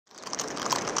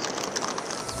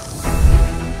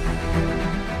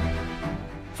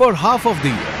For half of the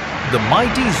year, the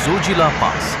mighty Zojila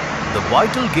Pass, the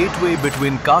vital gateway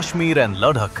between Kashmir and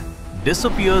Ladakh,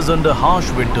 disappears under harsh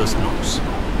winter snows.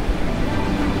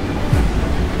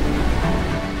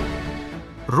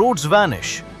 Roads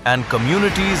vanish and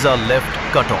communities are left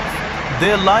cut off,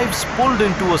 their lives pulled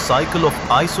into a cycle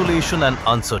of isolation and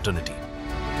uncertainty.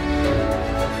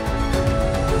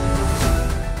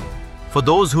 For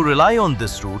those who rely on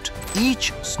this route,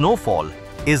 each snowfall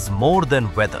is more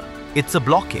than weather. It's a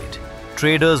blockade.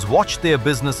 Traders watch their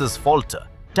businesses falter.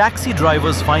 Taxi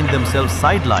drivers find themselves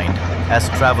sidelined as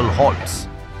travel halts.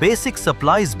 Basic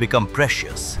supplies become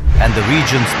precious and the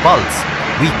region's pulse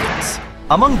weakens.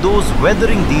 Among those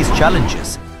weathering these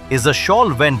challenges is a shawl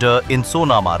vendor in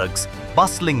Sonamarg's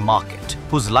bustling market,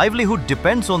 whose livelihood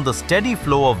depends on the steady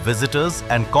flow of visitors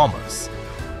and commerce.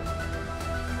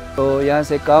 तो यहाँ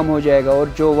से काम हो जाएगा और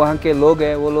जो वहाँ के लोग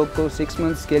हैं वो लोग को 6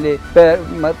 months के लिए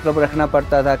मतलब रखना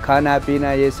पड़ता था, खाना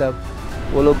पीना ये सब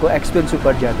वो लोग को एक्सपेंसिव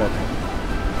पड़ जाता था।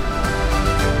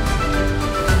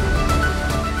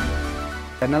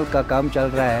 टनल का काम चल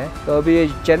रहा है, तो अभी ये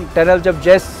टनल जब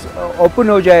जस्ट ओपन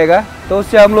हो जाएगा तो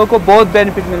उससे हम लोग को बहुत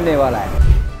बेनिफिट मिलने वाला है।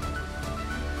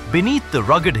 Beneath the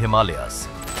rugged Himalayas,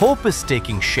 hope is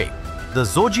taking shape. The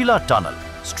Zojila Tunnel,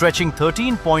 stretching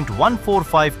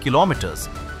 13.145 kilometers,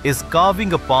 is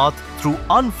carving a path through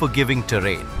unforgiving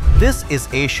terrain. This is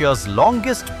Asia's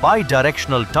longest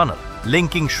bi-directional tunnel,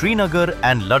 linking Srinagar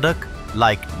and Ladakh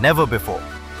like never before.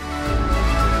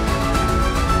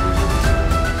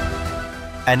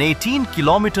 An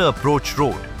 18-kilometer approach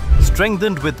road,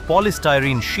 strengthened with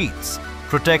polystyrene sheets,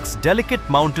 protects delicate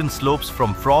mountain slopes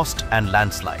from frost and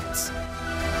landslides.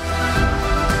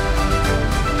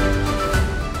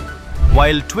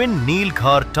 While twin MEIL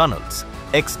tunnels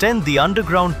extend the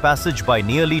underground passage by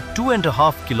nearly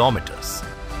 2.5 kilometers.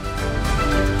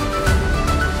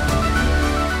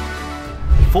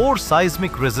 4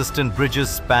 seismic-resistant bridges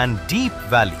span deep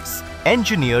valleys,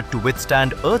 engineered to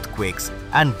withstand earthquakes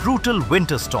and brutal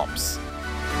winter storms.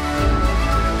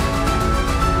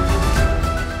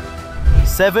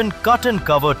 7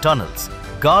 cut-and-cover tunnels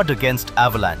guard against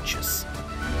avalanches.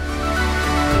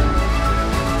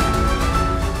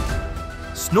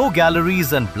 Snow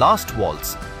galleries and blast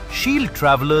walls shield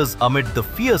travelers amid the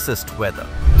fiercest weather.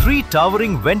 3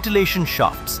 towering ventilation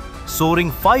shafts, soaring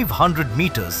 500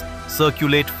 meters,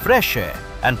 circulate fresh air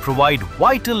and provide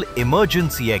vital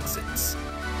emergency exits.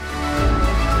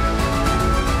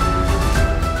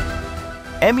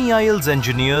 MEIL's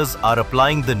engineers are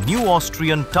applying the new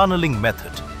Austrian tunneling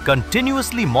method,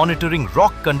 continuously monitoring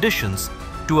rock conditions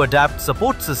to adapt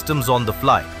support systems on the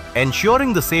fly,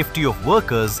 ensuring the safety of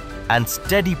workers and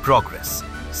steady progress.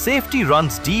 Safety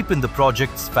runs deep in the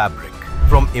project's fabric.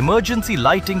 From emergency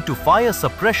lighting to fire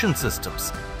suppression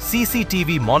systems,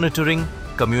 CCTV monitoring,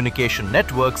 communication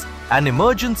networks, and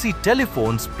emergency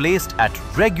telephones placed at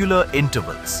regular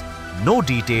intervals. No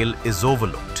detail is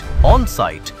overlooked.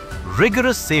 On-site,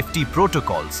 rigorous safety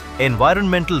protocols,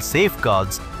 environmental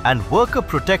safeguards, and worker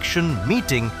protection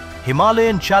meeting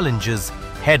Himalayan challenges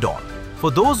head-on.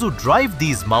 For those who drive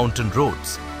these mountain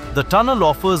roads, the tunnel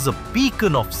offers a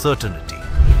beacon of certainty.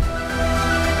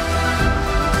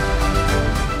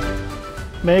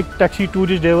 मैं एक taxi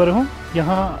tourist driver हूँ।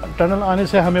 यहाँ tunnel आने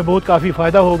से हमें बहुत काफ़ी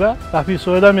फ़ायदा होगा, काफ़ी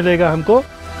सुविधा मिलेगा हमको।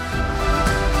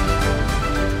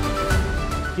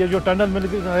 ये जो टनल मिल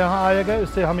यहाँ आएगा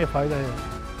इससे हमें फ़ायदा है।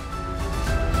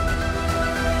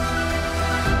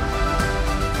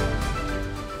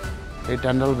 ये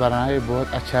टनल बना है,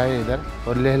 बहुत अच्छा है इधर,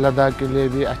 और लेह लद्दाख के लिए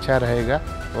भी अच्छा रहेगा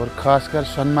और खासकर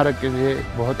सोनमर्ग के लिए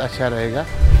बहुत अच्छा रहेगा।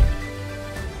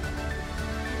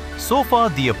 So far,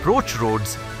 the approach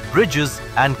roads, bridges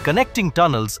and connecting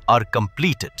tunnels are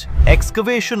completed.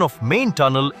 Excavation of main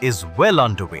tunnel is well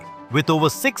underway, with over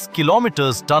 6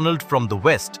 kilometers tunneled from the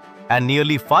west and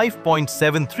nearly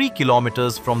 5.73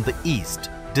 kilometers from the east,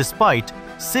 despite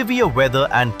severe weather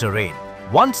and terrain.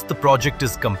 Once the project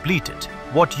is completed,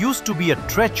 what used to be a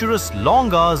treacherous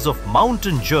long hours of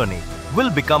mountain journey will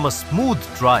become a smooth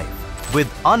drive with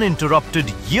uninterrupted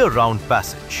year-round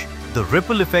passage. The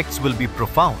ripple effects will be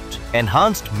profound.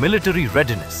 Enhanced military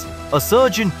readiness, a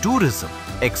surge in tourism,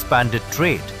 expanded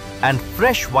trade, and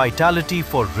fresh vitality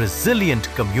for resilient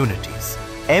communities.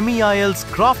 MEIL's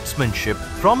craftsmanship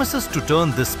promises to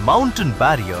turn this mountain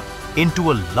barrier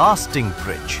into a lasting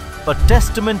bridge, a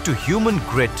testament to human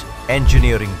grit,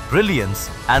 engineering brilliance,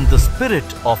 and the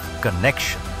spirit of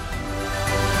connection.